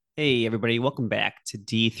Hey, everybody, welcome back to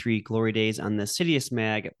D3 Glory Days on the Citius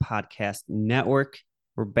Mag Podcast Network.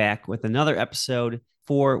 We're back with another episode.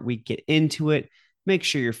 Before we get into it, make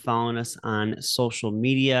sure you're following us on social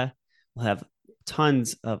media. We'll have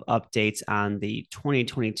tons of updates on the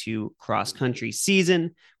 2022 cross country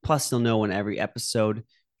season. Plus, you'll know when every episode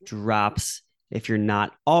drops. If you're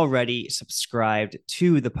not already subscribed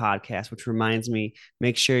to the podcast, which reminds me,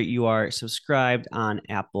 make sure you are subscribed on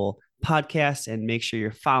Apple Podcasts and make sure you're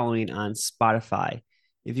following on Spotify.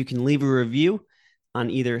 If you can leave a review on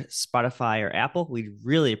either Spotify or Apple, we'd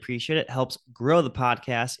really appreciate it. It helps grow the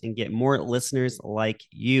podcast and get more listeners like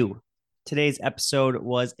you. Today's episode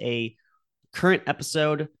was a current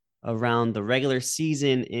episode around the regular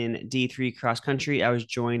season in D3 cross country. I was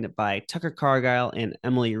joined by Tucker Cargyle and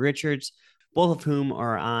Emily Richards, both of whom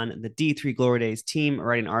are on the D3 Glory Days team,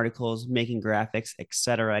 writing articles, making graphics,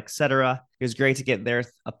 etc., etc. It was great to get their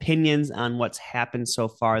opinions on what's happened so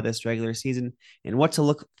far this regular season and what to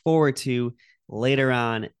look forward to later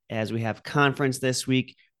on as we have conference this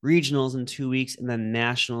week, regionals in 2 weeks, and then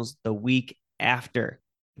nationals the week after.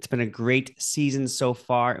 It's been a great season so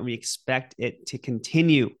far, and we expect it to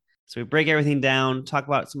continue. So we break everything down, talk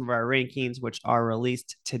about some of our rankings, which are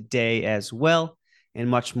released today as well, and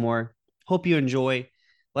much more. Hope you enjoy.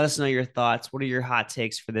 Let us know your thoughts. What are your hot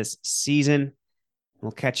takes for this season?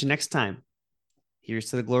 We'll catch you next time.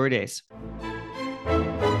 Here's to the Glory Days.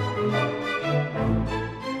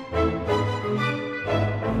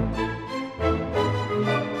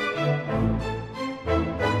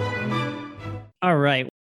 All right.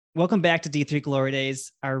 Welcome back to D3 Glory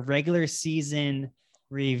Days, our regular season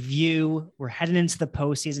review. We're heading into the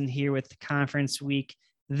postseason here with the conference week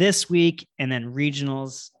this week, and then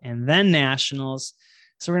regionals, and then nationals.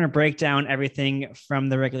 So we're going to break down everything from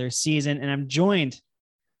the regular season. And I'm joined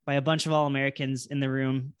by a bunch of All-Americans in the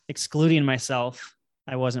room, excluding myself.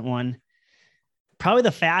 I wasn't one. Probably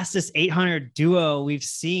the fastest 800 duo we've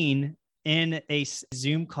seen in a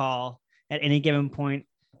Zoom call at any given point.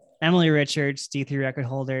 Emily Richards, D3 record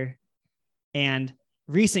holder, and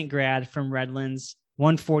recent grad from Redlands,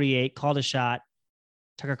 148, called a shot,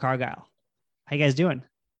 Tucker Cargyle. How you guys doing?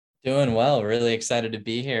 Doing well. Really excited to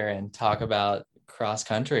be here and talk about cross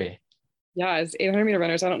country. Yeah, as 800 meter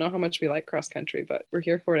runners, I don't know how much we like cross country, but we're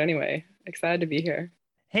here for it anyway. Excited to be here.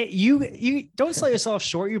 Hey, you don't sell yourself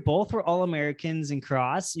short. You both were All-Americans in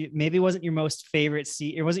cross. Maybe it wasn't your most favorite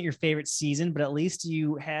it wasn't your favorite season, but at least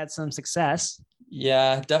you had some success.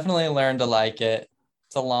 Yeah, definitely learned to like it.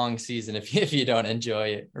 It's a long season if you don't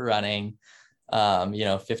enjoy running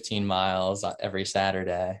 15 miles every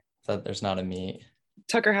Saturday. So there's not a meet.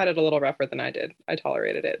 Tucker had it a little rougher than I did. I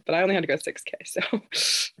tolerated it, but I only had to go 6K. So,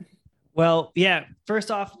 well, yeah.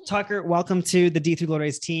 First off, Tucker, welcome to the D3 Glory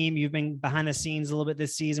Days team. You've been behind the scenes a little bit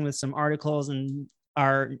this season with some articles and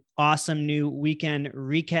our awesome new weekend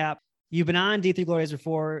recap. You've been on D3 Glory Days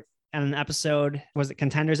before on an episode, was it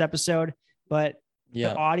Contenders episode? But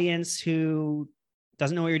the audience who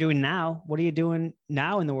doesn't know what you're doing now, what are you doing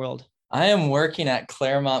now in the world? I am working at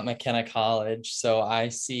Claremont McKenna College. So I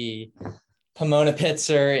see Pomona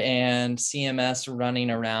Pitzer and CMS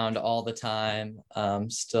running around all the time.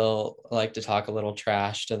 Still like to talk a little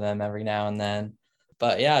trash to them every now and then,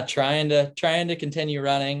 but yeah, trying to continue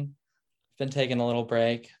running. Been taking a little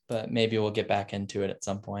break, but maybe we'll get back into it at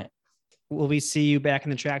some point. Will we see you back in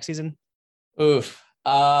the track season? Oof.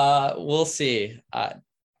 We'll see.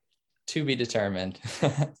 To be determined.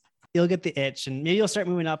 You'll get the itch, and maybe you'll start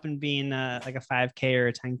moving up and being like a 5K or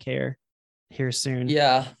a 10K here soon.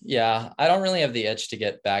 Yeah. I don't really have the itch to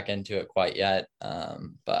get back into it quite yet,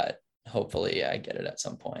 but hopefully I get it at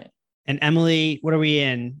some point. And Emily, what are we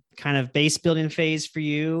in? Kind of base building phase for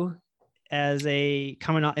you as a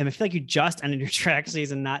coming up? And I feel like you just ended your track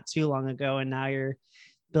season not too long ago, and now you're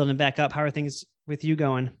building back up. How are things with you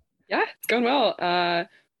going? Yeah, it's going well.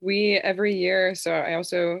 We every year, so I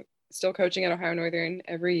also still coaching at Ohio Northern.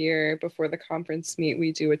 Every year before the conference meet,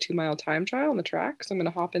 we do a 2-mile time trial on the track. So I'm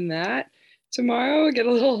going to hop in that tomorrow, get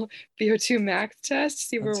a little VO2 max test,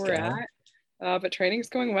 see where we're at. But training's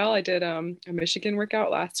going well. I did a Michigan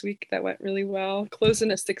workout last week that went really well,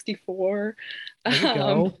 closing a 64. There you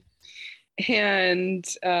go. And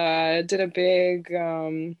did a big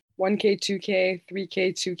 1K, 2K,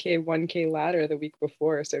 3K, 2K, 1K ladder the week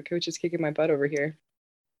before. So coach is kicking my butt over here.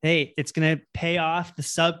 Hey, it's going to pay off. The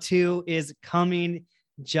sub 2 is coming.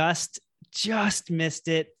 Just missed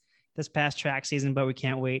it this past track season, but we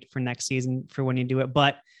can't wait for next season for when you do it.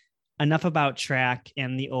 But enough about track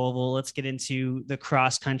and the oval. Let's get into the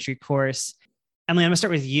cross country course. Emily, I'm going to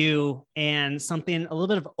start with you and something, a little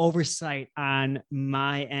bit of oversight on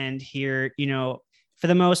my end here. You know, for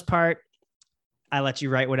the most part, I let you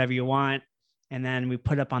write whatever you want. And then we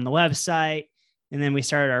put up on the website, and then we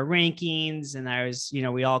started our rankings,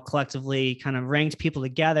 and we all collectively kind of ranked people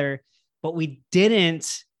together, but we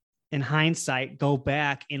didn't, in hindsight, go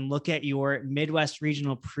back and look at your Midwest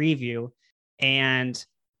regional preview. And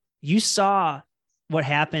you saw what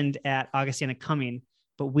happened at Augustana Cumming,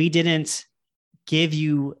 but we didn't give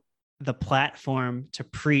you the platform to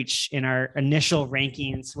preach in our initial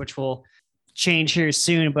rankings, which will change here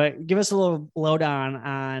soon. But give us a little lowdown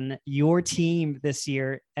on your team this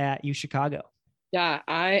year at UChicago. Yeah,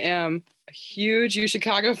 I am a huge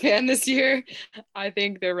UChicago fan this year. I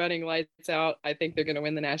think they're running lights out. I think they're going to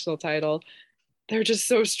win the national title. They're just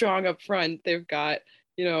so strong up front. They've got,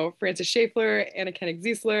 Frances Schaefler, Anna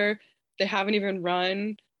Koenig-Ziesler. They haven't even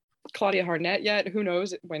run Claudia Harnett yet. Who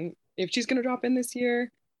knows if she's going to drop in this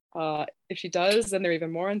year. If she does, then they're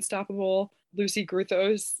even more unstoppable. Lucy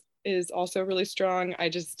Gruthos is also really strong.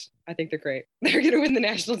 I think they're great. They're going to win the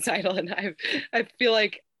national title, and I feel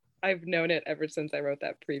like I've known it ever since I wrote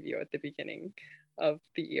that preview at the beginning of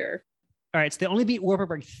the year. All right, so they only beat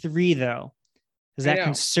Wartburg 3, though. Does that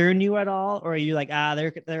concern you at all? Or are you like,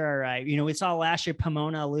 they're all right? We saw last year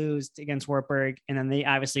Pomona lose against Wartburg, and then they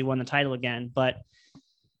obviously won the title again, but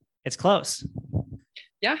it's close.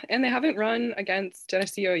 Yeah, and they haven't run against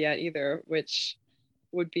Geneseo yet either, which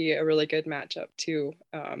would be a really good matchup too.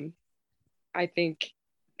 I think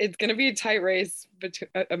it's going to be a tight race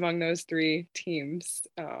among those three teams,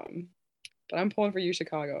 but I'm pulling for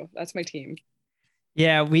UChicago. That's my team.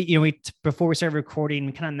 Yeah, we before we started recording,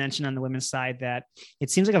 we kind of mentioned on the women's side that it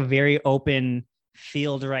seems like a very open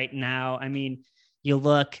field right now. I mean, you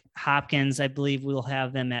look, Hopkins, I believe we'll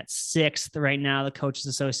have them at 6th right now. The Coaches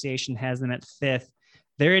Association has them at 5th.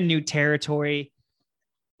 They're in new territory,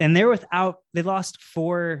 and they lost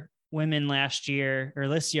 4 women last year, or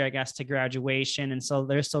this year, I guess, to graduation. And so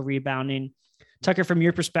they're still rebounding. Tucker, from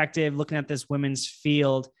your perspective, looking at this women's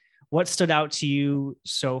field, what stood out to you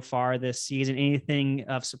so far this season? Anything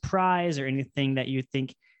of surprise or anything that you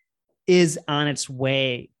think is on its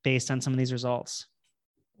way based on some of these results?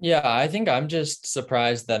 Yeah, I think I'm just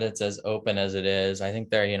surprised that it's as open as it is. I think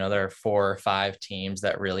there are 4 or 5 teams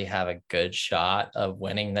that really have a good shot of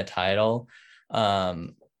winning the title.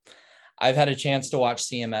 I've had a chance to watch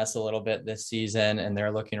CMS a little bit this season, and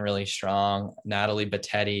they're looking really strong. Natalie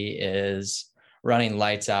Battetti is running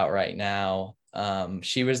lights out right now.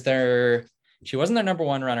 She wasn't their number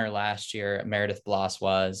 1 runner last year. Meredith Bloss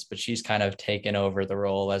was, but she's kind of taken over the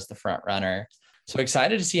role as the front runner. So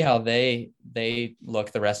excited to see how they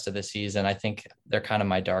look the rest of the season. I think they're kind of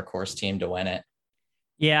my dark horse team to win it.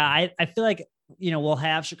 Yeah, I feel like, we'll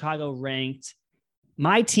have Chicago ranked.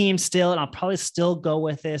 My team still, and I'll probably still go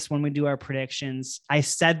with this when we do our predictions. I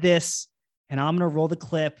said this, and I'm going to roll the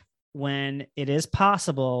clip when it is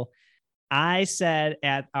possible. I said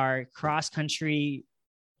at our cross-country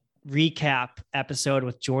recap episode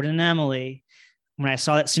with Jordan and Emily, when I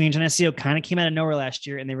saw that SUNY Geneseo kind of came out of nowhere last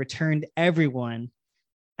year and they returned everyone,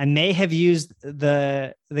 I may have used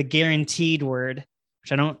the guaranteed word,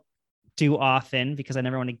 which I don't do often because I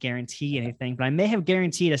never want to guarantee anything, but I may have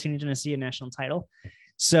guaranteed a SUNY Geneseo national title.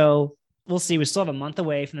 So we'll see. We still have a month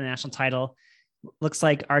away from the national title. Looks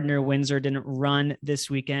like Ardner Windsor didn't run this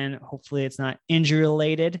weekend. Hopefully it's not injury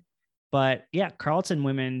related, but yeah, Carleton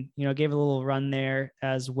women, gave a little run there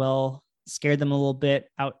as well. Scared them a little bit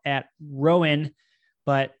out at Rowan.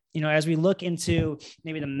 But, as we look into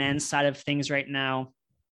maybe the men's side of things right now,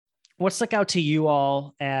 what stuck out to you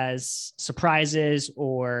all as surprises,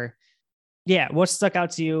 or what stuck out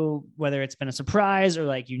to you, whether it's been a surprise or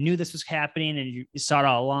like you knew this was happening and you saw it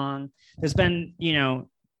all along? There's been,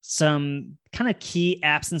 some kind of key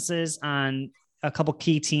absences on a couple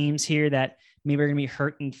key teams here that maybe are going to be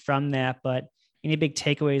hurting from that, but any big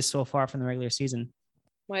takeaways so far from the regular season?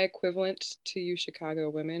 My equivalent to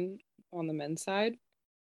UChicago women on the men's side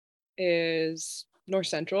is North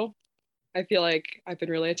Central. I feel like I've been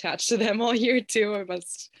really attached to them all year too. I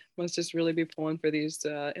must just really be pulling for these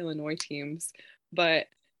Illinois teams, but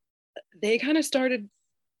they kind of started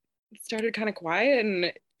kind of quiet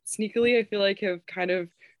and sneakily, I feel like have kind of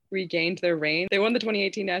regained their reign. They won the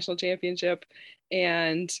 2018 national championship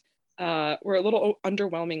and were a little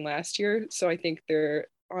underwhelming last year. So I think they're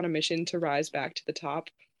on a mission to rise back to the top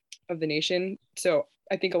of the nation. So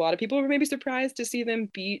I think a lot of people were maybe surprised to see them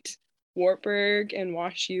beat Wartburg and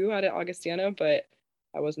Wash U out at Augustana, but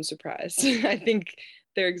I wasn't surprised. I think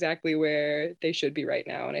they're exactly where they should be right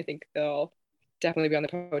now, and I think they'll definitely be on the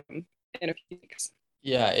podium in a few weeks.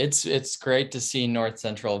 Yeah, it's great to see North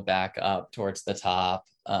Central back up towards the top,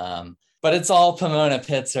 but it's all Pomona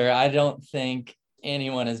Pitzer. I don't think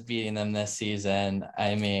anyone is beating them this season.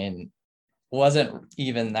 I mean, wasn't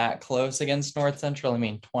even that close against North Central. I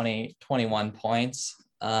mean, 21 points.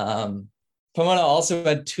 Pomona also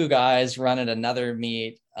had 2 guys run at another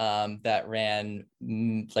meet that ran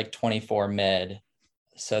like 24 mid.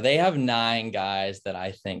 So they have 9 guys that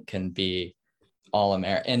I think can be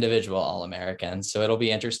individual All-Americans. So it'll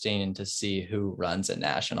be interesting to see who runs at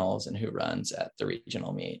nationals and who runs at the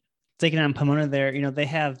regional meet. Taking on Pomona there, they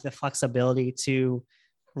have the flexibility to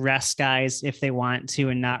rest guys if they want to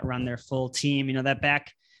and not run their full team.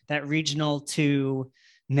 That regional to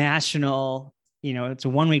national, it's a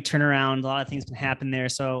 1 week turnaround. A lot of things can happen there.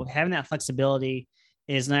 So having that flexibility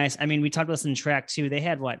is nice. I mean, we talked about this in track too. They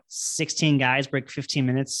had 16 guys break 15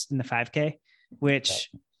 minutes in the 5K, which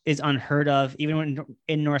is unheard of. Even when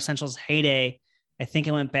in North Central's heyday, I think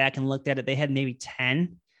I went back and looked at it. They had maybe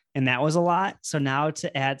 10, and that was a lot. So now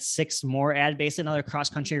to add 6 more, add basically another cross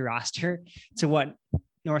country roster to what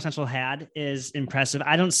North Central had is impressive.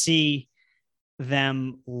 I don't see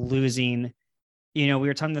them losing. We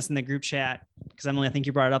were talking this in the group chat because Emily, I think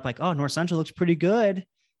you brought it up North Central looks pretty good,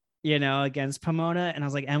 against Pomona. And I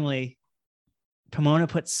was like, Emily, Pomona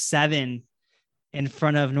put 7 in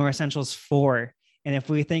front of North Central's 4. And if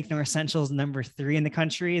we think North Central's number 3 in the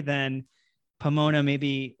country, then Pomona may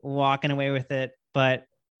be walking away with it. But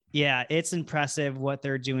yeah, it's impressive what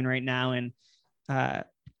they're doing right now. And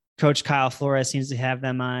Coach Kyle Flores seems to have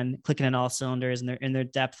them on clicking on all cylinders, and their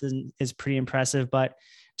depth is pretty impressive. But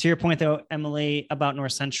to your point though, Emily, about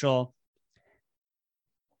North Central,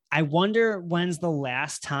 I wonder when's the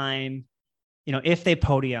last time, if they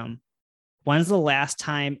podium, when's the last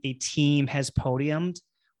time a team has podiumed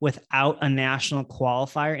without a national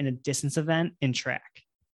qualifier in a distance event in track?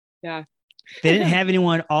 Yeah. They didn't have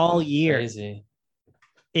anyone all year. Crazy.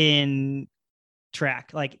 In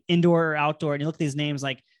track, like indoor or outdoor. And you look at these names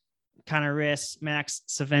like Connor Riss, Max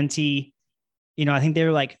Saventi, I think they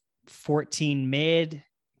were 14 mid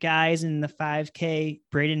guys in the 5K.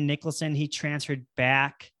 Braden Nicholson, he transferred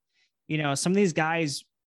back. Some of these guys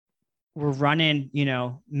were running,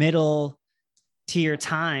 middle tier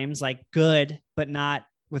times, good, but not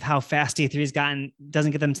with how fast D3's gotten,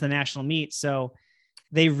 doesn't get them to the national meet. So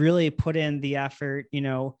they really put in the effort,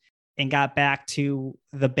 and got back to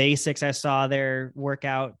the basics. I saw their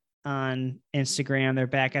workout on Instagram. They're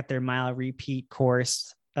back at their mile repeat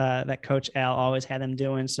course that Coach Al always had them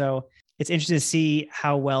doing. So it's interesting to see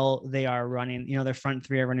how well they are running. Their front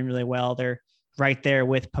 3 are running really well. They're right there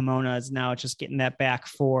with Pomona's now, just getting that back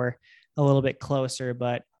 4 a little bit closer,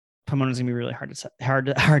 but Pomona's gonna be really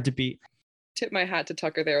hard to beat. Tip my hat to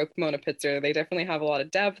Tucker there with Pomona Pitzer. They definitely have a lot of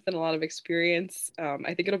depth and a lot of experience.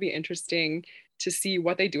 I think it'll be interesting to see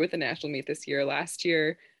what they do at the national meet this year. Last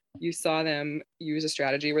year, you saw them use a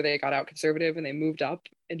strategy where they got out conservative and they moved up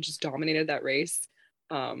and just dominated that race.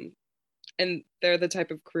 And they're the type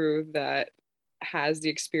of crew that has the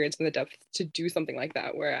experience and the depth to do something like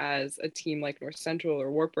that, whereas a team like North Central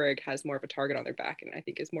or Wartburg has more of a target on their back and I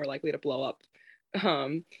think is more likely to blow up.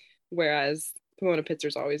 Whereas Pomona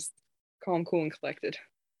Pitzer's always calm, cool, and collected.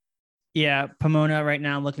 Yeah, Pomona right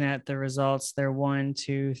now, looking at the results, they're 1,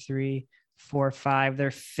 2, 3, 4, 5. They're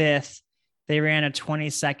 5th. They ran a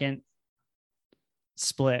 20-second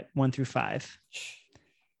split, 1 through 5.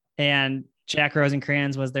 And Jack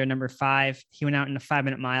Rosencrans was their number 5. He went out in a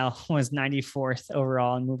 5-minute mile, was 94th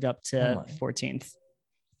overall, and moved up to 14th.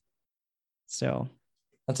 So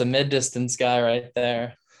that's a mid-distance guy right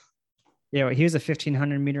there. Yeah, he was a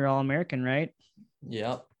 1,500 meter All-American, right?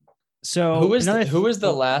 Yep. So who was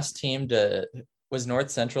the last team was North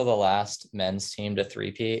Central the last men's team to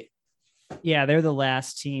three-peat? Yeah, they're the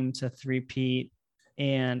last team to three-peat.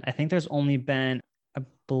 And I think there's only been, I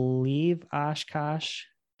believe, Oshkosh.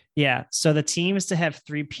 Yeah, so the teams to have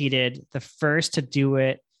three-peated, the first to do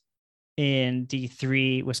it in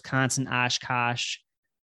D3, Wisconsin, Oshkosh,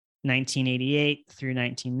 1988 through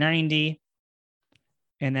 1990.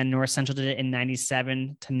 And then North Central did it in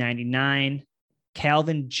 97 to 99.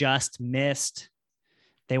 Calvin just missed.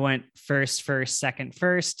 They went first, second,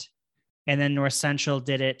 first. And then North Central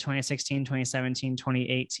did it 2016, 2017,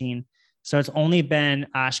 2018. So it's only been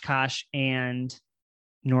Oshkosh and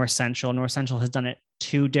North Central. North Central has done it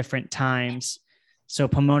 2 different times. So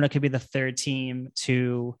Pomona could be the third team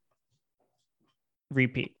to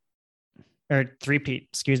repeat or three-peat,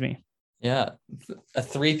 excuse me. Yeah. A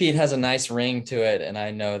three-peat has a nice ring to it. And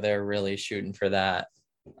I know they're really shooting for that.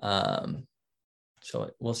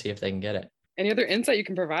 So we'll see if they can get it. Any other insight you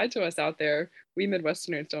can provide to us out there? We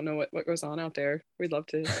Midwesterners don't know what goes on out there. We'd love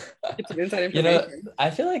to get some inside information.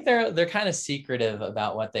 I feel like they're kind of secretive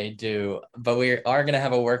about what they do, but we are going to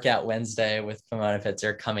have a workout Wednesday with Pomona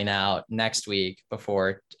Pitzer coming out next week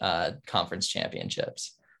before conference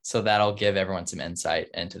championships. So that'll give everyone some insight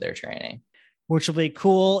into their training, which will be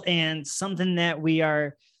cool and something that we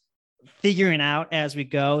are figuring out as we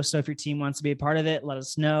go. So if your team wants to be a part of it, let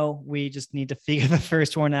us know. We just need to figure the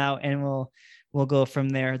first one out, and we'll go from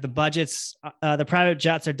there. The budgets, the private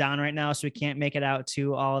jets are down right now, so we can't make it out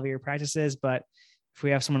to all of your practices. But if we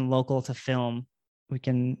have someone local to film, we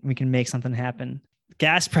can make something happen.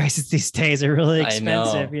 Gas prices these days are really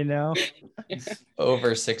expensive, you know.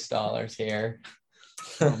 Over $6 here.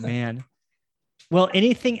 Oh man. Well,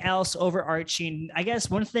 anything else overarching? I guess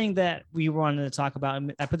one thing that we wanted to talk about,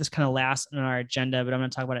 and I put this kind of last on our agenda, but I'm going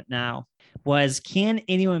to talk about it now, was can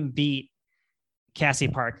anyone beat Cassie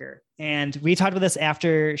Parker? And we talked about this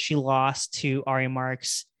after she lost to Ari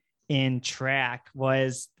Marks in track.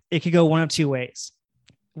 Was it could go one of two ways.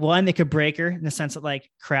 One, they could break her in the sense that like,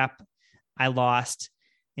 crap, I lost,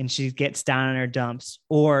 and she gets down on her dumps.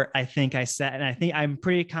 Or I think I said, and I think I'm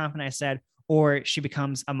pretty confident I said, or she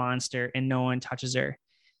becomes a monster and no one touches her.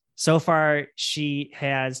 So far, she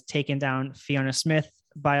has taken down Fiona Smith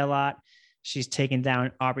by a lot. She's taken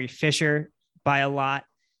down Aubrey Fisher by a lot.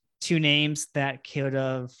 Two names that could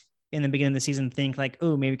have, in the beginning of the season, think like,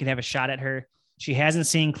 oh, maybe we could have a shot at her. She hasn't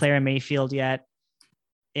seen Clara Mayfield yet.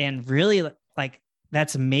 And really, like,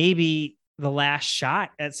 that's maybe the last shot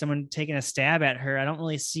at someone taking a stab at her. I don't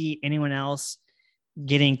really see anyone else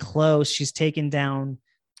getting close. She's taken down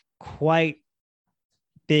quite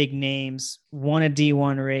big names, won a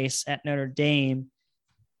D1 race at Notre Dame,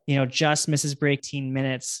 you know, just misses break 18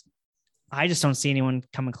 minutes. I just don't see anyone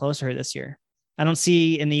coming close to her this year. I don't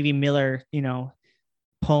see an Evie Miller, you know,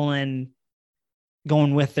 going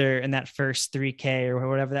with her in that first 3K or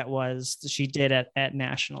whatever that was she did at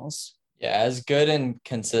Nationals. Yeah, as good and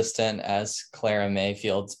consistent as Clara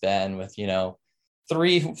Mayfield's been with, you know,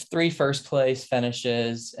 three first place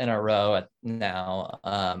finishes in a row now.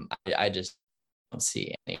 I just don't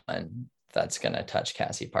see anyone that's going to touch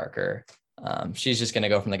Cassie Parker. She's just going to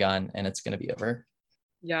go from the gun and it's going to be over.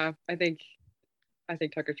 Yeah, I think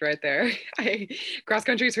Tucker's right there. Cross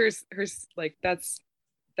country is her like that's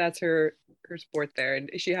her sport there,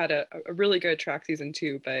 and she had a really good track season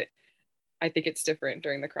too, but I think it's different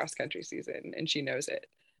during the cross country season, and she knows it.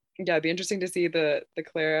 Yeah, it'd be interesting to see the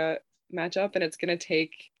Clara matchup, and it's going to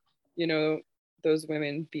take, you know, those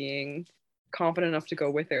women being confident enough to go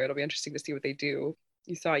with her. It'll be interesting to see what they do.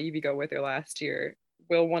 You saw Evie go with her last year.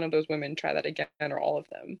 Will one of those women try that again, or all of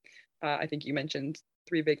them? I think you mentioned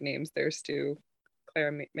three big names there, Stu: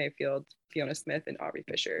 Clara Mayfield, Fiona Smith, and Aubrey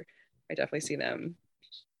Fisher. I definitely see them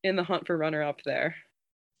in the hunt for runner-up there.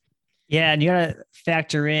 Yeah, and you got to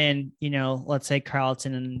factor in, you know, let's say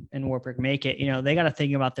Carleton and Wartburg make it, you know, they got to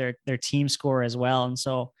think about their team score as well. And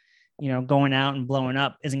so, you know, going out and blowing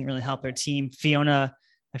up isn't really help their team. Fiona,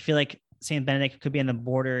 I feel like St. Benedict could be on the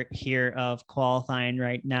border here of qualifying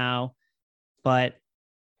right now. But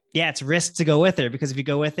yeah, it's risk to go with her, because if you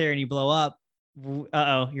go with her and you blow up,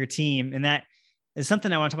 your team. And that is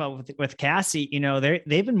something I want to talk about with Cassie. You know,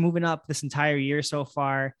 they've been moving up this entire year so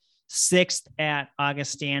far. 6th at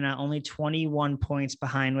Augustana, only 21 points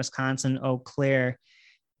behind Wisconsin Eau Claire.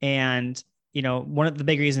 And, you know, one of the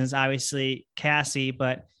big reasons is obviously Cassie,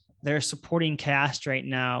 but their supporting cast right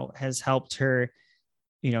now has helped her,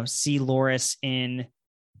 you know, see Loris in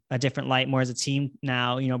a different light, more as a team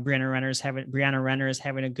now. You know, Brianna Renner is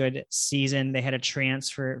having a good season. They had a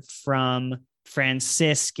transfer from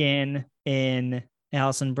Franciscan in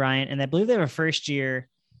Allison Bryant, and I believe they have a first year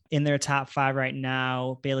in their top 5 right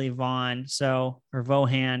now, Bailey Vaughan,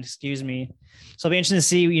 excuse me. So it'll be interesting to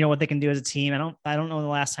see, you know, what they can do as a team. I don't know the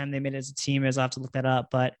last time they made it as a team is. I'll have to look that up,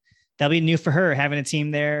 but that'll be new for her having a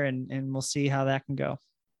team there, and we'll see how that can go.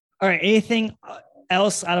 All right. Anything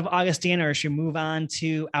else out of Augustana, or should we move on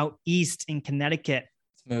to out east in Connecticut?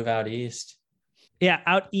 Let's move out east. Yeah.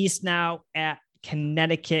 Out east now at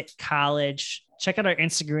Connecticut College. Check out our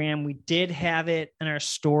Instagram. We did have it in our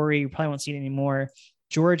story. You probably won't see it anymore.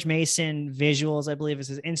 George Mason Visuals, I believe, is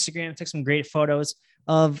his Instagram. Took some great photos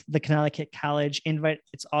of the Connecticut College invite.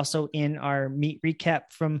 It's also in our meet recap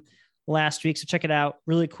from last week. So check it out.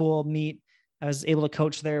 Really cool meet. I was able to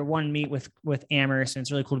coach their one meet with Amherst, and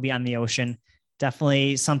it's really cool to be on the ocean.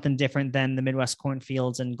 Definitely something different than the Midwest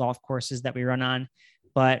cornfields and golf courses that we run on.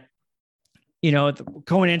 But, you know,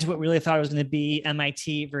 going into it, we really thought it was going to be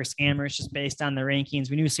MIT versus Amherst just based on the rankings.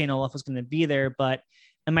 We knew St. Olaf was going to be there, but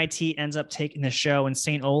MIT ends up taking the show, and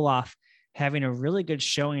St. Olaf having a really good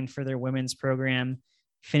showing for their women's program,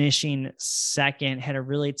 finishing second, had a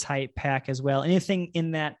really tight pack as well. Anything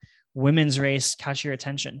in that women's race caught your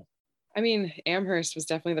attention? I mean, Amherst was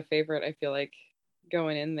definitely the favorite. I feel like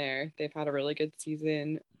going in there, they've had a really good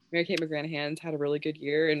season. Mary Kate McGranahan's had a really good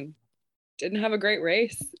year, and didn't have a great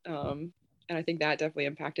race. And I think that definitely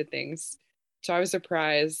impacted things. So I was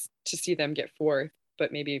surprised to see them get fourth,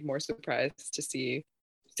 but maybe more surprised to see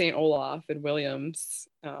St. Olaf and Williams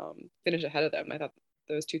finish ahead of them. I thought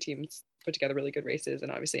those two teams put together really good races,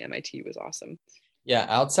 and obviously MIT was awesome. Yeah,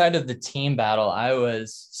 outside of the team battle, I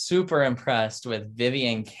was super impressed with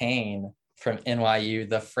Vivian Kane from NYU,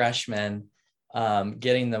 the freshman,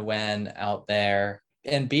 getting the win out there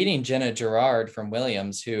and beating Jenna Gerard from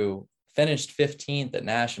Williams, who finished 15th at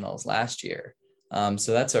nationals last year.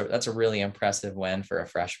 So that's a really impressive win for a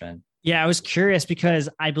freshman. Yeah, I was curious because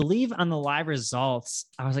I believe on the live results,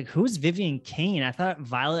 I was like, who's Vivian Kane? I thought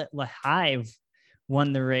Violet Lahive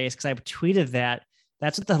won the race because I tweeted that.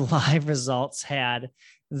 That's what the live results had.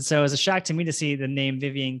 And so it was a shock to me to see the name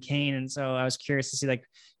Vivian Kane. And so I was curious to see, like,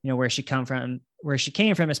 you know, where she came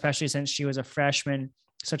from, especially since she was a freshman.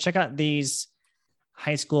 So check out these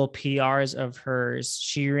high school PRs of hers.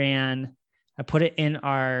 I put it in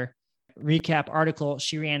our recap article.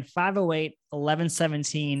 She ran 5:08,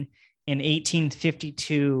 11:17, and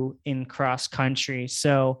 18:52 in cross country.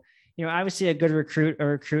 So, you know, obviously a good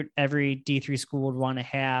recruit every D3 school would want to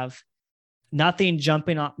have. Nothing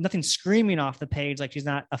screaming off the page. Like she's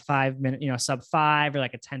not a 5-minute, you know, sub 5 or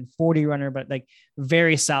like a 10:40 runner, but like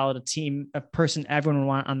very solid a person everyone would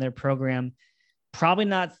want on their program. Probably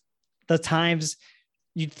not the times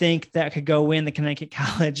you'd think that could go win the Connecticut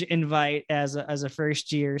College invite as a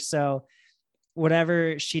first year. So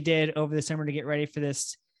whatever she did over the summer to get ready for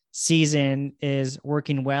this season is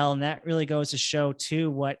working well. And that really goes to show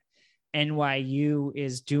too what NYU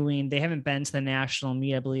is doing. They haven't been to the national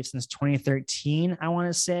meet, I believe, since 2013, I want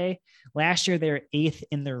to say. Last year, they were 8th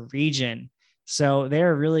in the region. So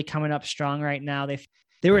they're really coming up strong right now.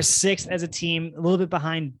 They were 6th as a team, a little bit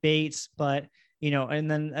behind Bates, but, you know,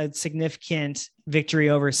 and then a significant victory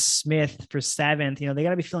over Smith for 7th. You know, they got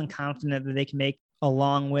to be feeling confident that they can make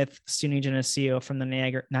along with SUNY Geneseo from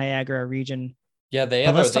the Niagara region. Yeah, they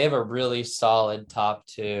have a really solid top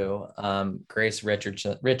two. Grace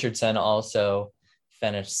Richardson also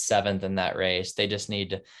finished 7th in that race. They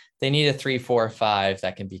need a 3, 4, 5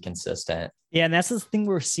 that can be consistent. Yeah, and that's the thing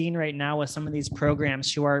we're seeing right now with some of these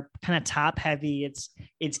programs who are kind of top heavy.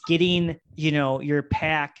 It's getting, you know, your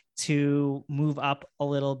pack to move up a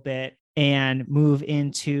little bit and move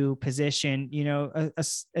into position. You know,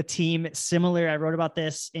 a team similar. I wrote about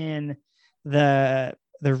this in the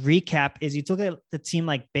recap. Is you look at the team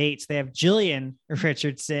like Bates, they have Jillian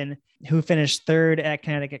Richardson, who finished 3rd at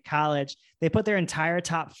Connecticut College. They put their entire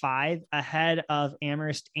top 5 ahead of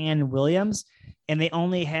Amherst and Williams. And they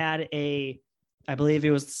only had I believe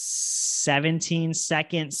it was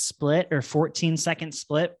 17-second split or 14-second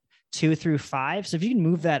split 2 through 5. So if you can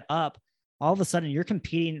move that up, all of a sudden you're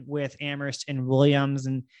competing with Amherst and Williams.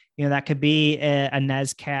 And, you know, that could be a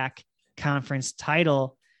NESCAC conference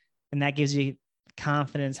title. And that gives you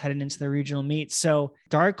confidence heading into the regional meet. So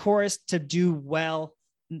dark horse to do well,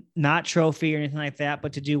 not trophy or anything like that,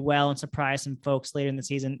 but to do well and surprise some folks later in the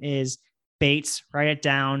season is Bates. Write it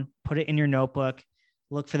down, put it in your notebook,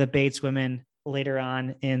 look for the Bates women later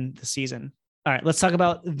on in the season. All right, let's talk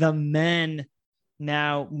about the men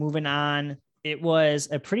now. Moving on. It was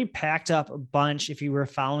a pretty packed up bunch. If you were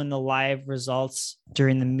following the live results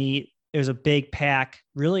during the meet, it was a big pack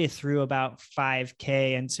really through about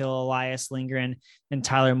 5K until Elias Lindgren and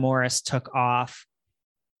Tyler Morris took off.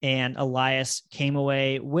 And Elias came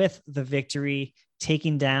away with the victory,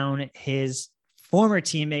 taking down his former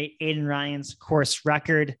teammate, Aiden Ryan's course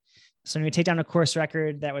record. So when you take down a course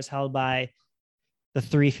record that was held by the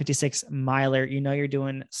 356 miler, you know you're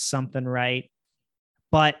doing something right.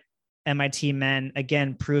 But MIT men,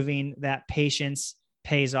 again, proving that patience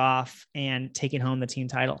pays off and taking home the team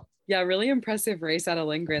title. Yeah, really impressive race out of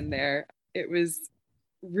Lindgren there. It was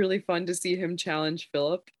really fun to see him challenge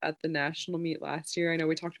Phillip at the national meet last year. I know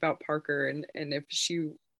we talked about Parker and if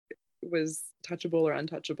she was touchable or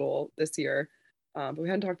untouchable this year, but we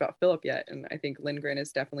hadn't talked about Phillip yet. And I think Lindgren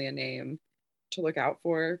is definitely a name to look out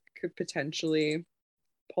for, could potentially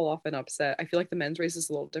pull off an upset. I feel like the men's race is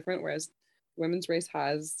a little different, whereas women's race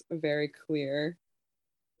has a very clear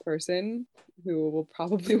person who will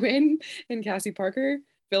probably win in Cassie Parker.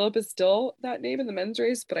 Phillip is still that name in the men's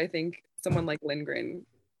race, but I think someone like Lindgren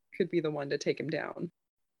could be the one to take him down.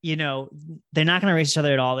 You know, they're not going to race each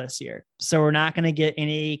other at all this year. So we're not going to get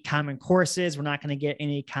any common courses. We're not going to get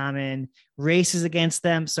any common races against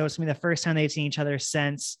them. So it's going to be the first time they've seen each other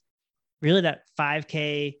since really that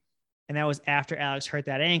 5K. And that was after Alex hurt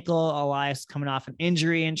that ankle. Elias coming off an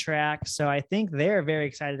injury in track. So I think they're very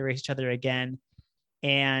excited to race each other again.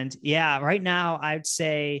 And yeah, right now I'd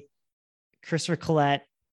say Christopher Collette,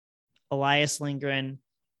 Elias Lindgren,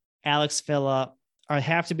 Alex Phillip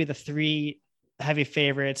have to be the three heavy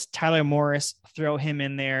favorites. Tyler Morris, throw him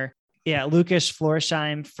in there. Yeah, Lucas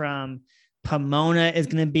Florsheim from Pomona is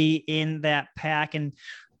going to be in that pack. And,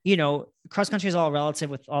 cross country is all relative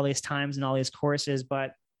with all these times and all these courses,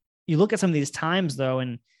 but you look at some of these times though,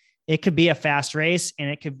 and it could be a fast race and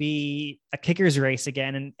it could be a kicker's race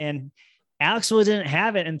again. And Alex really didn't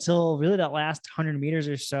have it until really that last 100 meters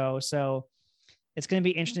or so. So it's going to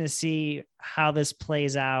be interesting to see how this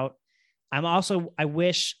plays out. I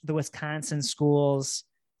wish the Wisconsin schools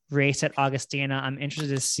race at Augustana. I'm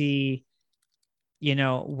interested to see,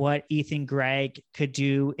 what Ethan Gregg could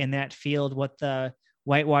do in that field, what the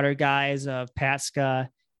Whitewater guys of Patska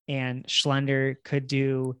and Schlender could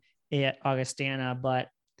do at Augustana, but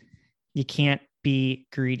you can't be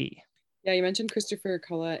greedy. Yeah, you mentioned Christopher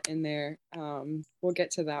Collette in there. We'll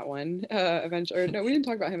get to that one eventually. Or no, we didn't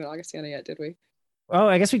talk about him at Augustana yet, did we? Oh,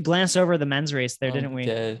 I guess we glanced over the men's race there, didn't we?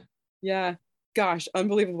 Did. Yeah. Gosh,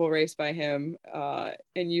 unbelievable race by him.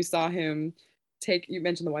 And you saw him you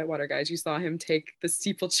mentioned the Whitewater guys, you saw him take the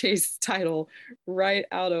steeplechase title right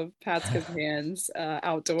out of Patska's hands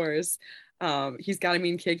outdoors. He's got a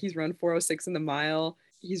mean kick. He's run 4:06 in the mile.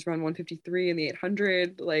 He's run 1:53 in the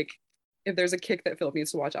 800. Like, if there's a kick that Philip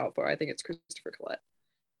needs to watch out for, I think it's Christopher Collette.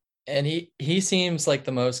 And he seems like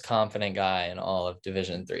the most confident guy in all of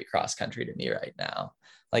Division III cross country to me right now.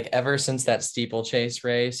 Like, ever since that steeplechase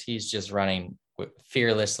race, he's just running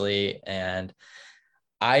fearlessly. And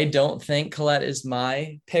I don't think Collette is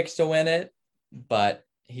my pick to win it, but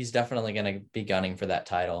he's definitely going to be gunning for that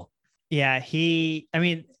title. Yeah,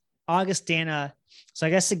 Augustana. So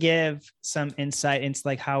I guess to give some insight into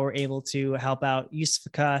like how we're able to help out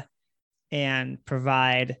Yusufka and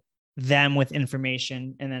provide them with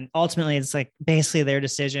information. And then ultimately it's like basically their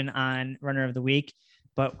decision on runner of the week.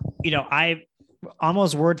 But, I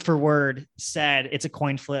almost word for word said it's a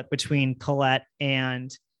coin flip between Collette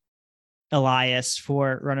and Elias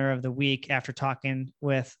for runner of the week after talking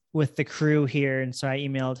with the crew here. And so I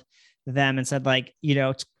emailed them and said, like,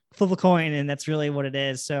 flip a coin, and that's really what it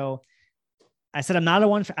is. So I said,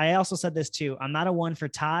 I also said this too. I'm not a one for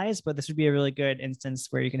ties, but this would be a really good instance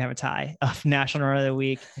where you can have a tie of national runner of the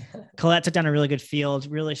week. Collette took down a really good field,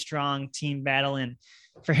 really strong team battle. And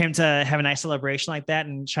for him to have a nice celebration like that,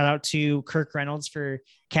 and shout out to Kirk Reynolds for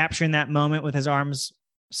capturing that moment with his arms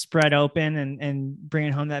spread open and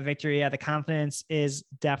bringing home that victory. Yeah, the confidence is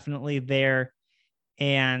definitely there.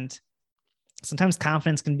 And sometimes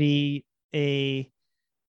confidence can be a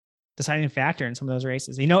deciding factor in some of those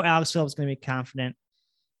races. Alex Phillips is going to be confident.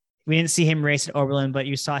 We didn't see him race at Oberlin, but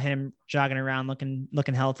you saw him jogging around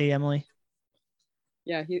looking healthy, Emily.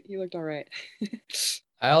 Yeah, he looked all right.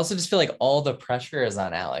 I also just feel like all the pressure is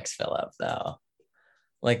on Alex Phillip, though.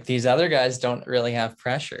 Like, these other guys don't really have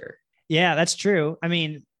pressure. Yeah, that's true.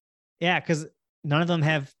 Because none of them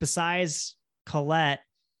have, besides Collette,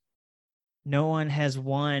 no one has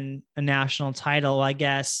won a national title. I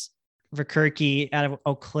guess Verkerke out of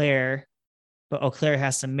Eau Claire, but Eau Claire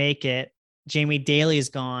has to make it. Jamie Daly's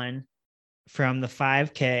gone from the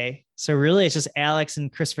 5K. So really it's just Alex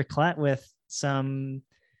and Christopher Collette with some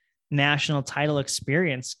national title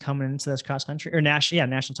experience coming into this cross country, or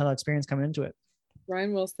national title experience coming into it.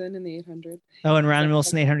 Ryan Wilson in the 800. Oh, and Ryan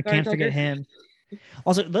Wilson, 800. Can't forget him.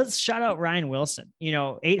 Also, let's shout out Ryan Wilson,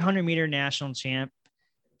 800 meter national champ,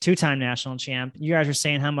 2-time national champ. You guys were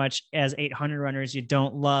saying how much as 800 runners you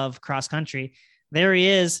don't love cross country. There he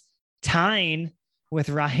is, tying with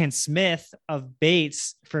Ryan Smith of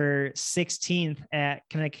Bates for 16th at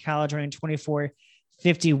Connecticut College, running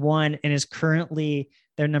 24:51, and is currently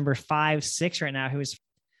their number 5-6 right now.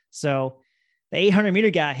 So the 800 meter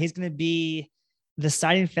guy, he's going to be the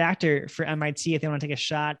deciding factor for MIT if they want to take a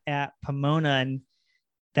shot at Pomona. And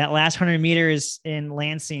that last 100 meters in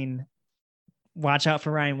Lansing, watch out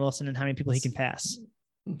for Ryan Wilson and how many people he can pass.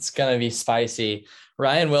 It's going to be spicy.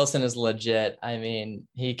 Ryan Wilson is legit.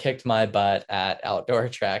 He kicked my butt at outdoor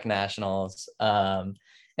track nationals.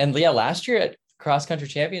 Last year at cross country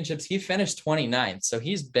championships, he finished 29th. So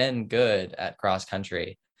he's been good at cross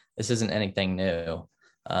country. This isn't anything new.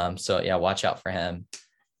 Watch out for him.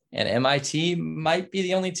 And MIT might be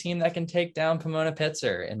the only team that can take down Pomona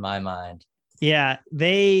Pitzer in my mind. Yeah,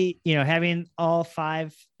 they, having all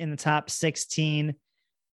 5 in the top 16,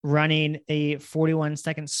 running a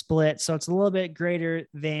 41-second split. So it's a little bit greater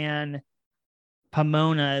than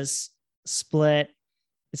Pomona's split.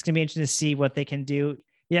 It's going to be interesting to see what they can do.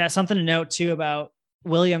 Yeah, something to note too about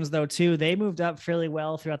Williams, though, too. They moved up fairly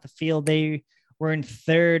well throughout the field. They were in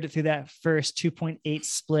 3rd through that first 2.8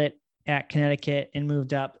 split at Connecticut and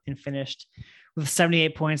moved up and finished with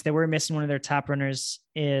 78 points. They were missing one of their top runners,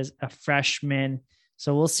 is a freshman,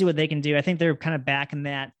 So we'll see what they can do. I think they're kind of back in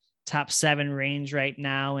that top 7 range right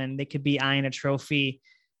now, and they could be eyeing a trophy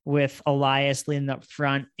with Elias leading up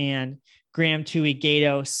front and Graham Tui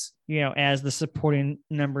Gatos, as the supporting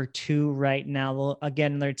number 2 right now.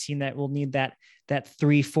 Again, another team that will need that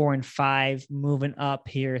 3, 4, and 5 moving up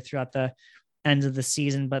here throughout the end of the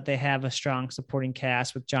season, but they have a strong supporting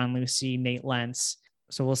cast with John Lucy, Nate Lentz.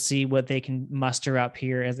 So we'll see what they can muster up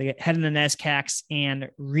here as they head into NESCACs and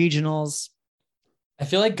regionals. I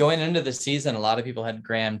feel like going into the season, a lot of people had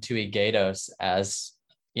Graham Tui Gatos as,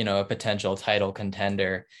 a potential title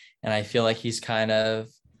contender. And I feel like he's kind of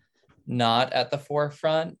not at the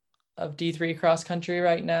forefront of D3 cross country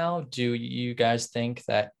right now. Do you guys think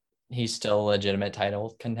that he's still a legitimate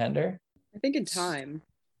title contender? I think in time.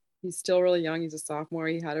 He's still really young. He's a sophomore.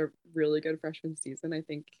 He had a really good freshman season. I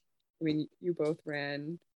mean, you both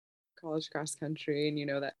ran college cross country,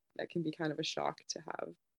 and that can be kind of a shock to have,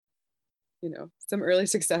 some early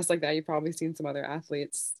success like that. You've probably seen some other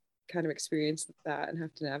athletes kind of experience that and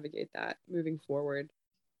have to navigate that moving forward.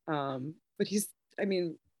 But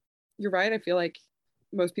you're right. I feel like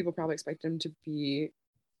most people probably expect him to be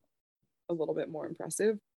a little bit more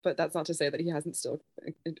impressive, but that's not to say that he hasn't still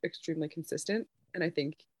extremely consistent. And I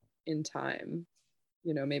think in time,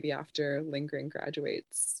 maybe after Lindgren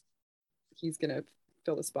graduates, he's going to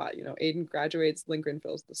fill the spot. Aiden graduates, Lindgren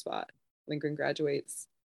fills the spot. Lindgren graduates,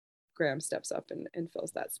 Graham steps up and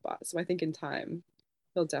fills that spot. So I think in time,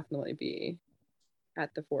 he'll definitely be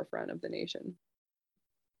at the forefront of the nation.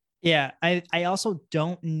 Yeah, I also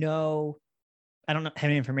don't know. I don't have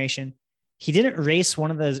any information. He didn't race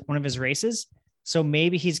one of his races, so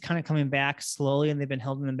maybe he's kind of coming back slowly, and they've been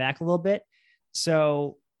holding him back a little bit.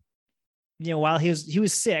 So, while he was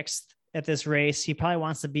 6th at this race, he probably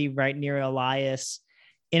wants to be right near Elias.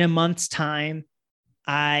 In a month's time,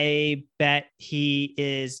 I bet he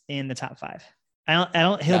is in the top 5.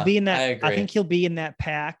 He'll be in that. I think he'll be in that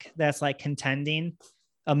pack that's like contending.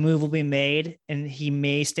 A move will be made and he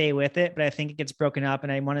may stay with it, but I think it gets broken up.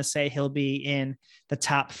 And I want to say he'll be in the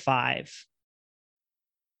top 5.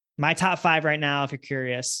 My top 5 right now, if you're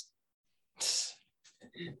curious.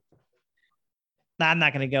 I'm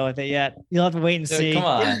not going to go with it yet. You'll have to wait and see.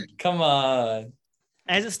 Come on.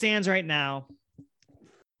 As it stands right now,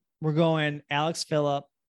 we're going Alex Phillip,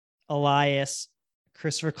 Elias,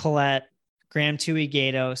 Christopher Collette, Graham Tui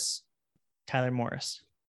Gatos, Tyler Morris.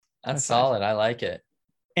 That's solid. I like it.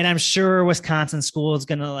 And I'm sure Wisconsin school is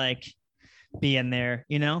going to be in there,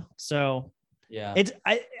 So yeah,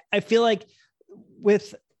 I feel like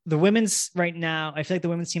with the women's right now, I feel like the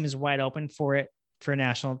women's team is wide open for a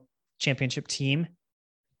national championship team.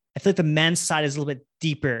 I feel like the men's side is a little bit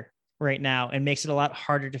deeper right now and makes it a lot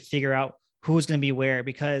harder to figure out who's going to be where,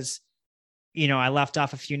 because, I left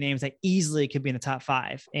off a few names that easily could be in the top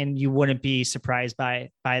 5 and you wouldn't be surprised by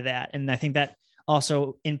that. And I think that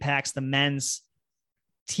also impacts the men's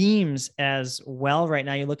teams as well. Right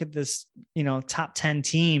now, you look at this, top 10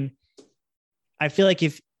 team. I feel like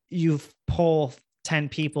if you poll 10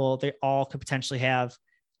 people, they all could potentially have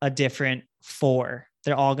a different 4.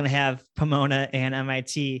 They're all going to have Pomona and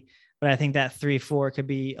MIT, but I think that 3-4 could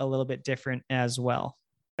be a little bit different as well.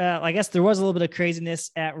 I guess there was a little bit of craziness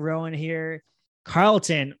at Rowan here.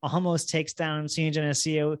 Carleton almost takes down San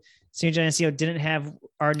Geneseo. San Geneseo didn't have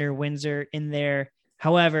Ardner Windsor in there.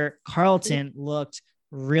 However, Carleton looked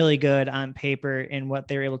really good on paper in what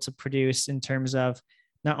they were able to produce in terms of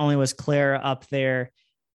not only was Clara up there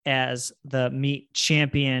as the meet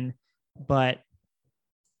champion, but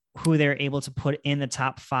who they're able to put in the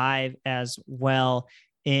top 5 as well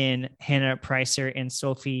in Hannah Pricer and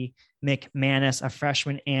Sophie McManus, a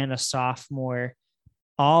freshman and a sophomore.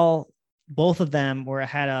 Both of them were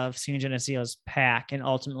ahead of San Geneseo's pack, and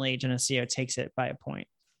ultimately Geneseo takes it by a point.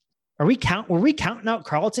 Were we counting out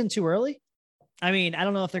Carleton too early? I mean, I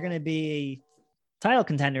don't know if they're going to be title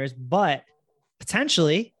contenders, but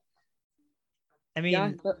potentially. I mean,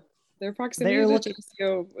 yeah, their proximity to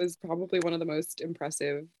Geneseo was probably one of the most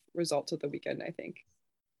impressive results of the weekend, I think,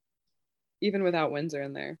 even without Windsor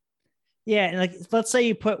in there. Yeah, and let's say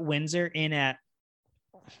you put Windsor in at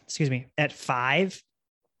 5.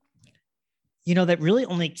 That really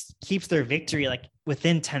only keeps their victory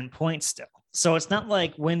within 10 points still. So it's not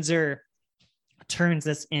like Windsor turns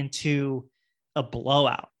this into a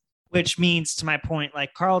blowout, which means, to my point,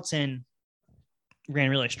 Carleton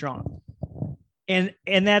ran really strong. And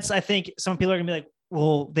that's, I think some people are gonna be like,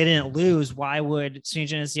 well, they didn't lose. Why would San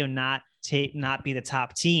Geneseo not be the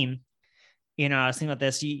top team? I was thinking about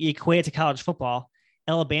this. You equate it to college football.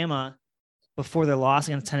 Alabama, before their loss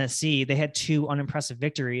against Tennessee, they had 2 unimpressive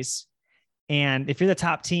victories. And if you're the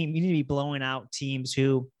top team, you need to be blowing out teams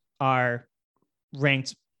who are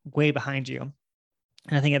ranked way behind you.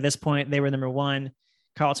 And I think at this point they were number 1.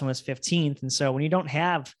 Carleton was 15th. And so when you don't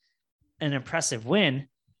have an impressive win,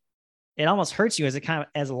 it almost hurts you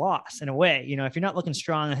as a loss in a way. You know, if you're not looking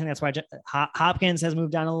strong, I think that's why Hopkins has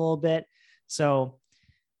moved down a little bit. So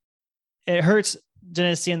it hurts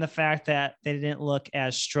Genesee in the fact that they didn't look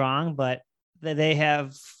as strong, but they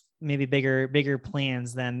have maybe bigger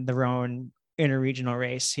plans than their own interregional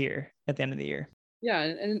race here at the end of the year. Yeah,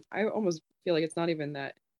 and I almost feel like it's not even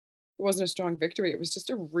that it wasn't a strong victory. It was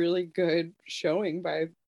just a really good showing by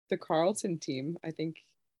the Carleton team, I think.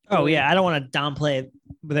 Oh yeah, I don't want to downplay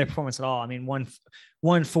their performance at all. I mean,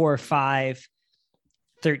 1-4-5,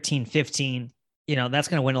 13-15. You know, that's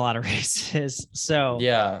going to win a lot of races. So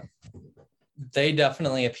yeah, they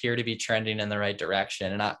definitely appear to be trending in the right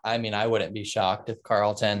direction. And I mean, I wouldn't be shocked if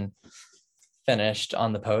Carleton finished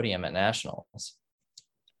on the podium at nationals.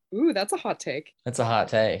 Ooh, that's a hot take. That's a hot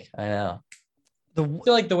take. I know. I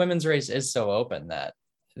feel like the women's race is so open that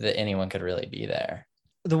anyone could really be there.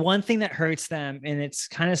 The one thing that hurts them, and it's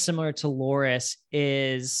kind of similar to Loris,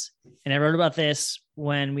 is, and I wrote about this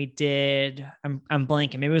when we did, I'm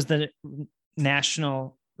blanking, maybe it was the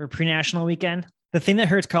national or pre-national weekend. The thing that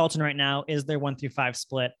hurts Carleton right now is their 1-5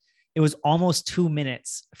 split. It was almost 2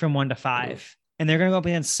 minutes from 1 to 5. And they're going to go up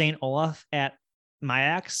against St. Olaf at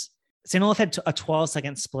Mayax. St. Olaf had a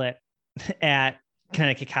 12-second split at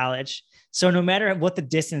Connecticut College. So no matter what the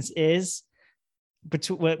distance is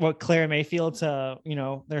between what Clara Mayfield to, you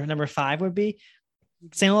know, their number 5 would be,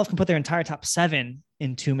 St. Olaf can put their entire top 7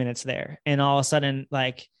 in 2 minutes there. And all of a sudden,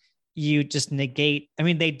 like, you just negate. I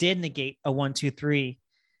mean, they did negate a 1-2-3.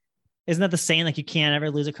 Isn't that the saying? Like, you can't ever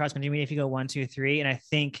lose a cross country meet if you go 1-2-3. And I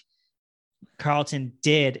think Carleton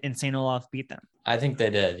did, and St. Olaf beat them. I think they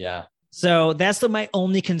did. Yeah. So that's my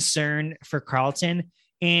only concern for Carleton.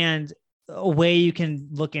 And a way you can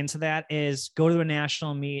look into that is go to a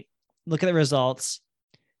national meet, look at the results,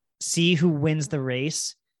 see who wins the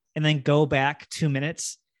race, and then go back 2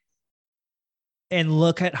 minutes and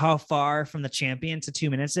look at how far from the champion to 2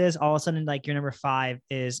 minutes is. All of a sudden, like, your number 5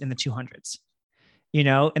 is in the 200s, you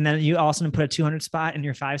know, and then you all of a sudden put a 200 spot in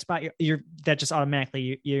your 5 spot. You're that just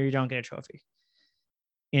automatically you don't get a trophy,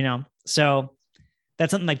 you know? So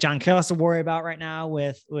that's something like John Carroll has to worry about right now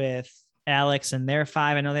with Alex and their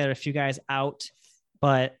 5. I know they had a few guys out,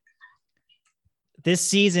 but this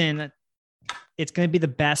season it's going to be the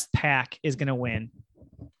best pack is going to win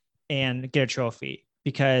and get a trophy,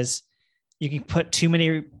 because you can put too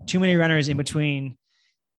many runners in between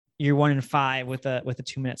your 1 and 5 with a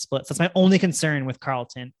 2 minute split. So that's my only concern with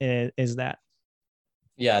Carleton is that.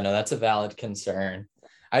 Yeah, no, that's a valid concern.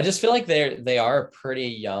 I just feel like they are a pretty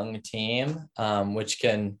young team, which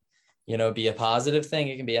can, you know, be a positive thing.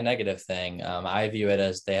 It can be a negative thing. I view it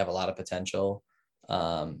as they have a lot of potential.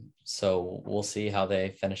 So we'll see how they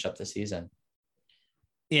finish up the season.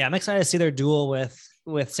 Yeah, I'm excited to see their duel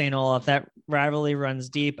with St. Olaf. That rivalry runs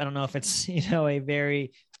deep. I don't know if it's, you know, a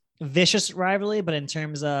very vicious rivalry, but in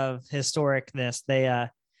terms of historicness, they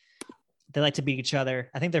like to beat each other.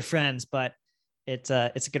 I think they're friends, but it's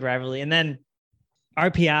a good rivalry. And then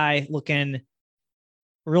RPI looking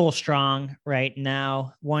real strong right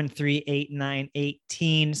now, 1, 3, 8, 9,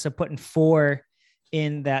 18. So putting 4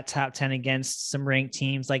 in that top 10 against some ranked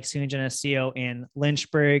teams like SUNY Geneseo and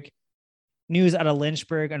Lynchburg. News out of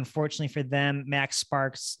Lynchburg, unfortunately for them, Max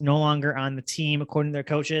Sparks no longer on the team, according to their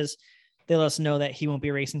coaches. They let us know that he won't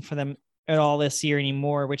be racing for them at all this year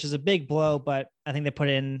anymore, which is a big blow, but I think they put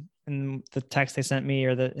in the text they sent me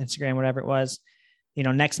or the Instagram, whatever it was, you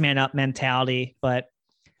know, next man up mentality, but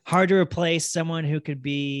hard to replace someone who could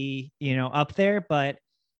be, you know, up there, but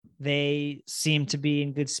they seem to be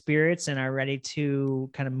in good spirits and are ready to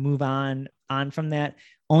kind of move on from that.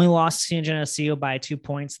 Only lost San Geneseo by 2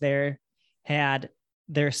 points there, had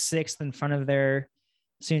their 6th in front of their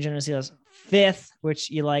San Geneseo's 5th, which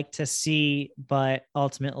you like to see, but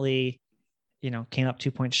ultimately, you know, came up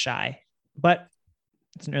 2 points shy. But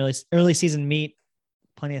it's an early season meet.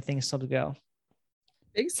 Plenty of things still to go.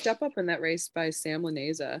 Big step up in that race by Sam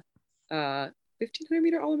Laneza. 1500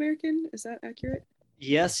 meter All-American. Is that accurate?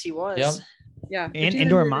 Yes, he was. Yep. Yeah. And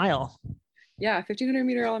indoor mile. Yeah. 1500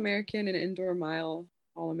 meter All-American and indoor mile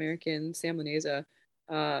All-American Sam Laneza.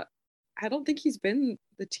 I don't think he's been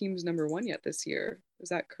the team's number 1 yet this year. Is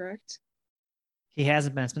that correct? He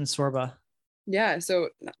hasn't been. It's been Sorba. Yeah. So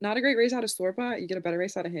not a great race out of Sorba. You get a better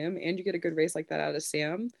race out of him, and you get a good race like that out of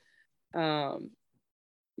Sam.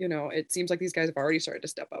 You know, it seems like these guys have already started to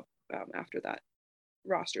step up after that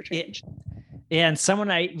roster change. Yeah, and someone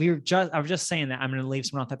I was just saying that I'm going to leave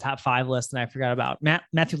someone off the top 5 list that I forgot about.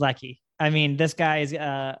 Matthew Leckie. I mean, this guy is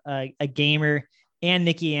a gamer. and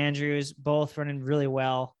Nikki Andrews, both running really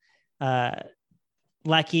well.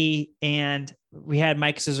 Lecky, and we had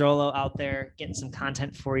Mike Cizzolo out there getting some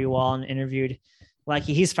content for you all and interviewed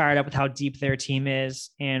Lecky. He's fired up with how deep their team is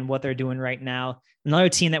and what they're doing right now. Another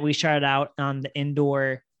team that we shouted out on the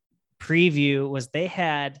indoor preview was they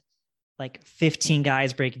had like 15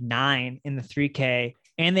 guys break 9 in the 3K,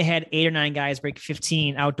 and they had 8 or 9 guys break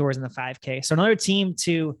 15 outdoors in the 5K. So another team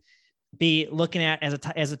to be looking at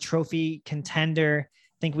as a trophy contender.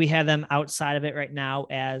 I think we have them outside of it right now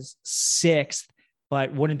as 6th,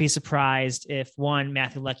 but wouldn't be surprised if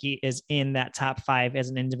Matthew Lecky is in that top 5 as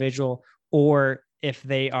an individual, or if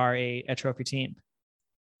they are a trophy team.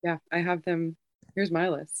 Yeah, I have them. Here's my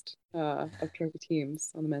list of trophy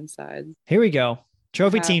teams on the men's side. Here we go.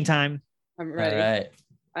 Trophy team time. I'm ready. All right.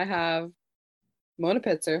 I have Mona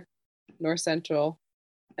Pitzer, North Central,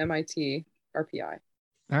 MIT, RPI.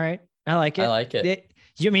 All right. I like it. I like it.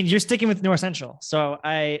 You're sticking with North Central. So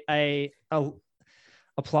I'll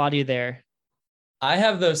applaud you there. I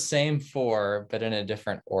have those same 4, but in a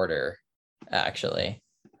different order, actually.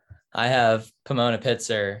 I have Pomona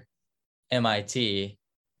Pitzer, MIT,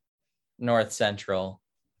 North Central,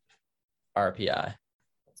 RPI.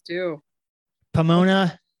 Let's do.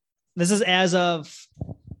 Pomona, this is as of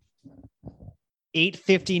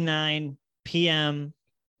 8:59 p.m.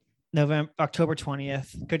 October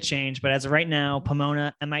 20th. Could change, but as of right now,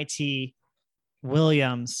 Pomona, MIT,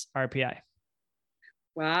 Williams, RPI.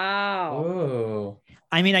 Wow. Ooh.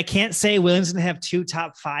 I mean, I can't say Williams going to have 2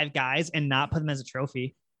 top 5 guys and not put them as a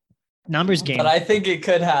trophy. Numbers game. But I think it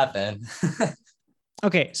could happen.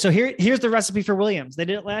 Okay, so here's the recipe for Williams. They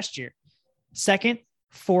did it last year. 2nd,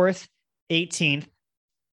 4th, 18th,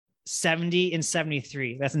 70 and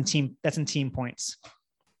 73. That's in team points.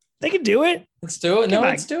 They can do it. Let's do it. No,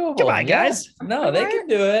 it's doable. Come on, guys. Yeah. No, they can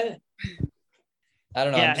do it. I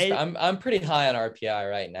don't know. Yeah, I'm pretty high on RPI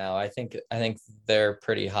right now. I think they're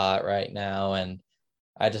pretty hot right now, and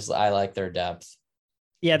I like their depth.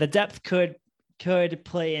 Yeah, the depth could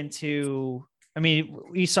play into. I mean,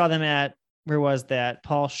 we saw them at, where was that?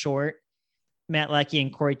 Paul Short, Matt Lecky,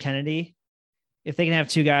 and Corey Kennedy. If they can have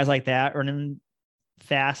 2 guys like that running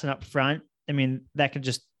fast and up front, I mean, that could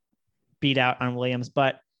just beat out on Williams.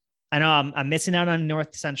 But I know I'm missing out on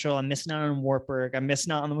North Central. I'm missing out on Wartburg. I'm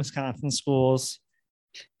missing out on the Wisconsin schools.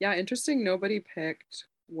 Yeah, interesting. Nobody picked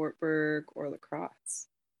Wartburg or lacrosse.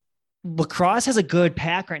 Lacrosse has a good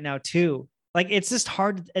pack right now too. Like, it's just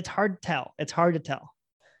hard. It's hard to tell.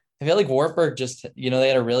 I feel like Wartburg just, they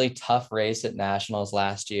had a really tough race at nationals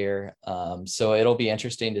last year. So it'll be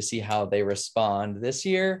interesting to see how they respond this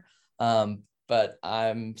year. But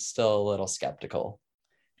I'm still a little skeptical.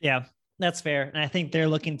 Yeah, that's fair. And I think they're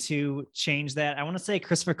looking to change that. I want to say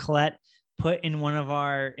Christopher Collette put in one of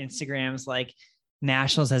our Instagrams, like,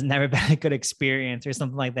 nationals has never been a good experience or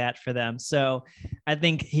something like that for them. So I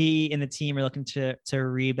think he and the team are looking to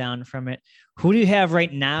rebound from it. Who do you have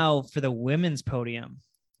right now for the women's podium?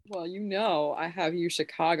 Well, I have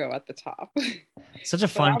Chicago at the top. Such a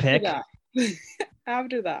fun pick.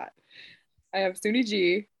 After that, I have SUNY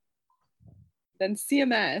G, then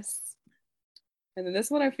CMS, and then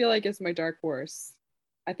this one I feel like is my dark horse.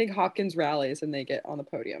 I think Hopkins rallies and they get on the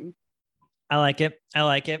podium. I like it.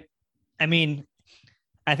 I mean,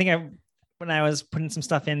 I think when I was putting some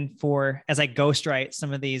stuff in as I ghostwrite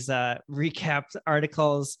some of these recap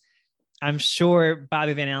articles, I'm sure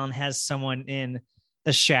Bobby Van Allen has someone in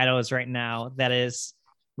the shadows right now that is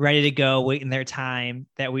ready to go, waiting their time,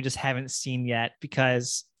 that we just haven't seen yet.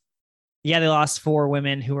 Because they lost 4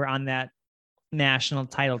 women who were on that national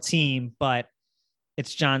title team, but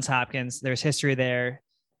it's Johns Hopkins. There's history there.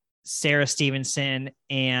 Sarah Stevenson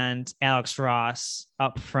and Alex Ross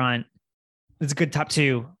up front. It's a good top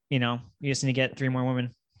 2. You just need to get 3 more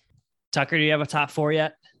women. Tucker, do you have a top 4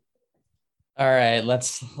 yet? All right,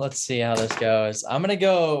 let's see how this goes. I'm gonna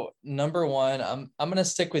go number 1. I'm gonna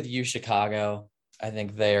stick with Chicago. I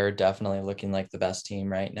think they are definitely looking like the best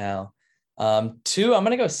team right now. 2, I'm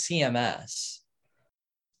gonna go CMS.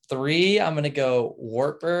 3, I'm gonna go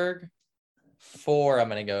Wartburg. 4, I'm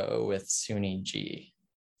gonna go with SUNY G.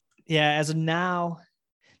 Yeah, as of now,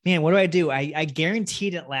 man, what do? I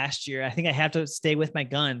guaranteed it last year. I think I have to stay with my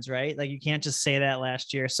guns, right? Like, you can't just say that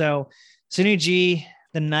last year. So SUNY G,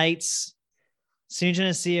 the Knights, SUNY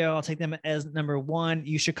Geneseo, I'll take them as number 1.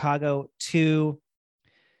 Chicago 2.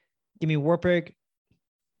 Give me Wartburg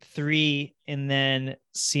 3, and then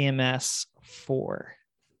CMS 4.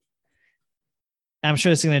 I'm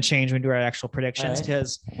sure this is going to change when we do our actual predictions,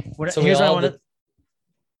 because here's what I want to.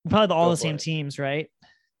 Probably all the same teams, right?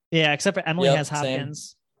 Yeah, except for Emily has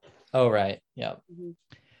Hopkins. Same. Oh, right. Yeah. Mm-hmm.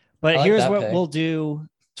 But here's what we'll do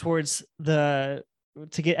towards the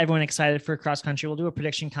to get everyone excited for cross country, we'll do a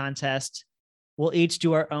prediction contest. We'll each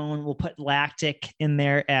do our own. We'll put Lactic in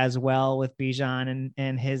there as well with Bijan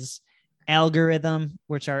and his algorithm,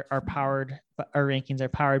 which our rankings are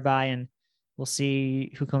powered by, and we'll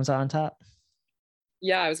see who comes out on top.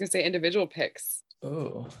 Yeah, I was gonna say individual picks.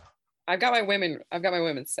 Oh, I've got my women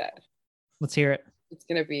set. Let's hear it. It's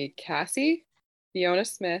gonna be Cassie, Fiona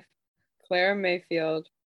Smith, Clara Mayfield,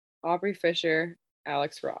 Aubrey Fisher,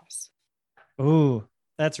 Alex Ross. Ooh,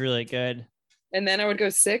 that's really good. And then I would go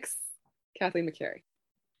 6, Kathleen McCary.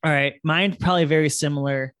 All right. Mine's probably very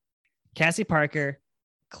similar. Cassie Parker,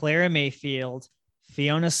 Clara Mayfield,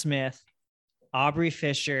 Fiona Smith, Aubrey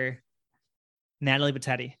Fisher, Natalie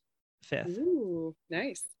Battetti, 5th. Ooh,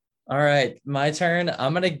 nice. all right. My turn.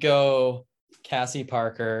 I'm going to go Cassie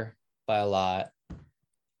Parker by a lot,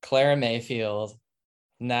 Clara Mayfield,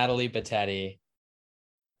 Natalie Battetti,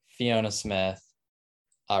 Fiona Smith,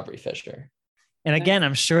 Aubrey Fisher. And again,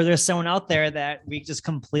 I'm sure there's someone out there that we just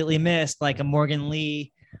completely missed, like a Morgan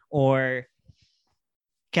Lee or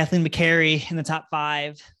Kathleen McCary in the top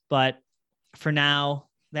 5. But for now,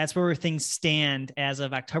 that's where things stand as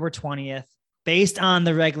of October 20th. Based on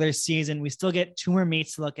the regular season, we still get 2 more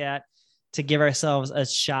meets to look at to give ourselves a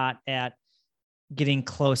shot at getting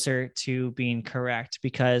closer to being correct,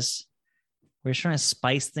 because we're just trying to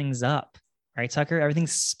spice things up. Right, Tucker?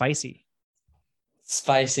 Everything's spicy.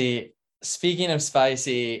 Spicy. Speaking of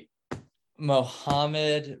spicy,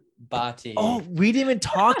 Mohamed Bati. Oh, we didn't even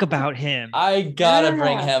talk about him. I gotta Yeah.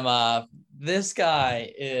 bring him up. This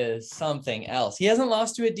guy is something else. He hasn't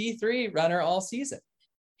lost to a D3 runner all season.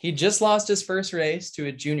 He just lost his first race to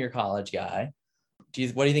a junior college guy. What do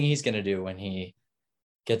you think he's going to do when he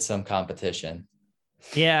gets some competition?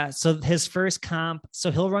 Yeah, so his first comp, so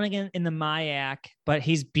he'll run again in the MIAC, but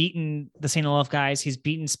he's beaten the St. Olaf guys. He's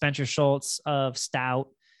beaten Spencer Schultz of Stout.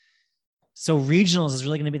 So regionals is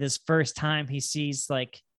really going to be this first time he sees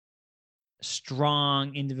like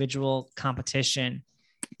strong individual competition.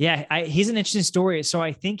 Yeah, he's an interesting story. So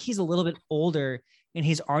I think he's a little bit older and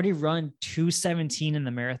he's already run 2:17 in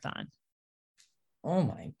the marathon. Oh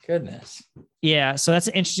my goodness. Yeah, so that's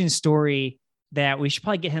an interesting story that we should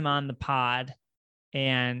probably get him on the pod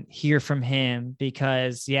and hear from him,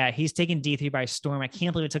 because yeah, he's taken D3 by storm. I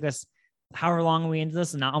can't believe it took us however long are we into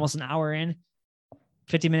this, not almost an hour in,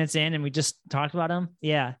 50 minutes in, and we just talked about him.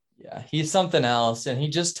 Yeah. Yeah, he's something else. And he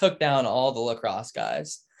just took down all the lacrosse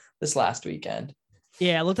guys this last weekend.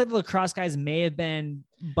 Yeah, it looked like the lacrosse guys may have been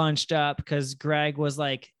bunched up because Greg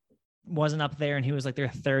wasn't up there and he was like their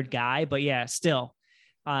 3rd guy. But yeah, still,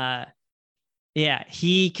 yeah,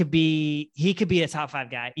 he could be a top 5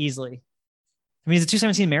 guy easily. I mean, he's a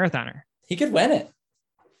 2:17 marathoner. He could win it.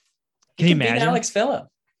 Can you imagine? Alex Phillip.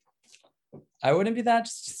 I wouldn't be that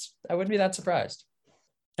surprised.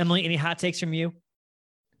 Emily, any hot takes from you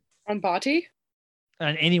On Bati?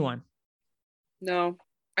 on anyone? No,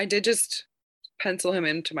 I did just pencil him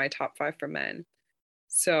into my top 5 for men.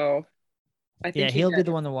 So I think He'll be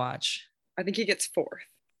the one to watch. I think he gets 4th.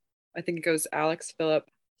 I think it goes Alex Phillip,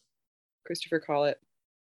 Christopher Collett,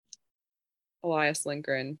 Elias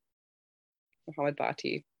Lindgren, Mohamed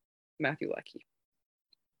Bati, Matthew Leckie.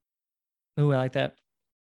 Ooh, I like that.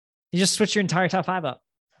 You just switch your entire top 5 up.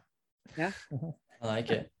 Yeah. I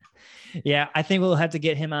like it. Yeah, I think we'll have to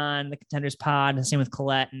get him on the Contenders Pod, and same with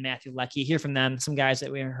Colette and Matthew Leckie. Hear from them, some guys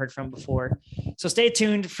that we haven't heard from before. So stay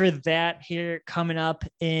tuned for that here coming up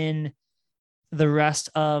in the rest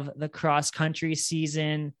of the cross country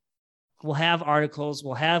season. We'll have articles,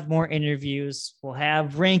 we'll have more interviews, we'll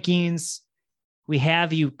have rankings. We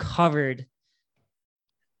have you covered.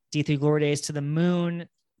 D3 Glory Days to the moon.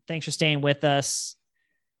 Thanks for staying with us.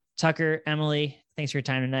 Tucker, Emily, thanks for your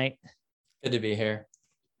time tonight. Good to be here.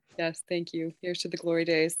 Yes, thank you. Here's to the glory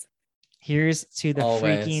days. Here's to the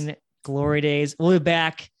Always. freaking Glory Days. We'll be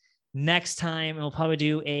back next time, and we'll probably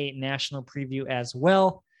do a national preview as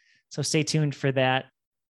well. So stay tuned for that.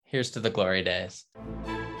 Here's to the glory days.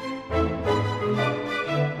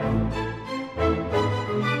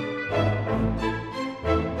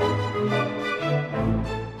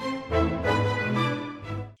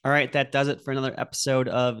 All right, that does it for another episode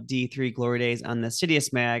of D3 Glory Days on the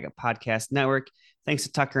Sidious Mag Podcast Network. Thanks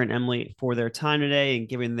to Tucker and Emily for their time today and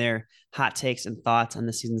giving their hot takes and thoughts on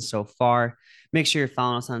the season so far. Make sure you're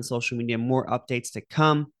following us on social media. More updates to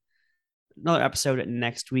come. Another episode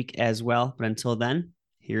next week as well. But until then,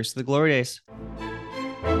 here's to the Glory Days.